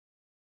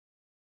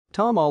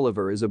Tom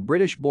Oliver is a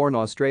British-born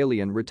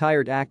Australian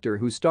retired actor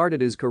who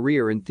started his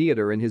career in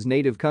theatre in his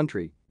native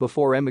country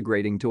before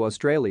emigrating to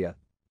Australia.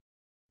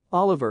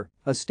 Oliver,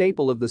 a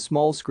staple of the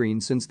small screen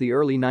since the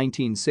early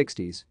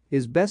 1960s,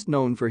 is best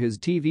known for his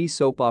TV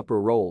soap opera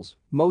roles,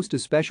 most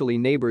especially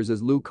Neighbours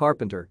as Lou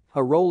Carpenter,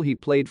 a role he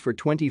played for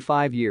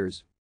 25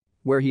 years.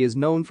 Where he is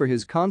known for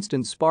his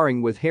constant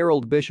sparring with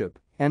Harold Bishop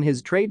and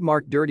his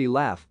trademark dirty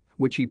laugh,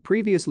 which he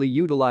previously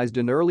utilized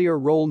in earlier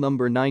role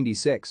number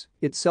 96,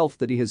 itself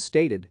that he has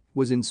stated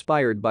was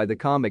inspired by the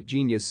comic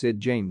genius Sid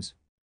James.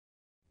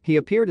 He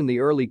appeared in the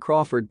early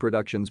Crawford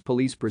Productions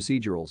police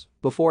procedurals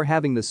before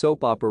having the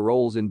soap opera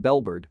roles in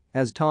Bellbird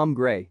as Tom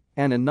Gray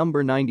and in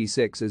number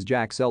 96 as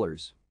Jack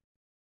Sellers.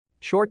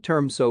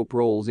 Short-term soap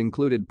roles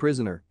included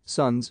Prisoner,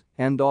 Sons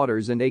and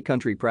Daughters and A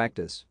Country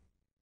Practice.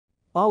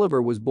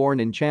 Oliver was born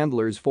in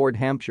Chandler's Ford,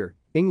 Hampshire,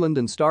 England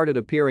and started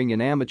appearing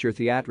in amateur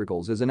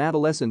theatricals as an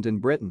adolescent in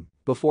Britain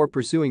before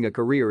pursuing a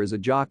career as a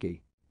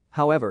jockey.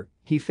 However,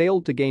 he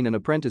failed to gain an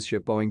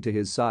apprenticeship owing to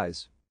his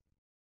size.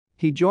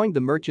 He joined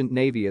the Merchant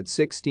Navy at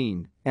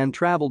 16 and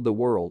traveled the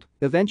world,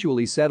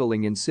 eventually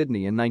settling in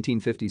Sydney in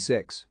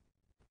 1956.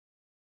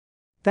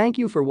 Thank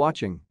you for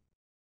watching.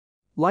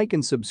 Like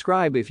and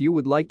subscribe if you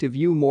would like to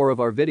view more of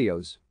our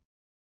videos.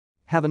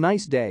 Have a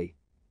nice day.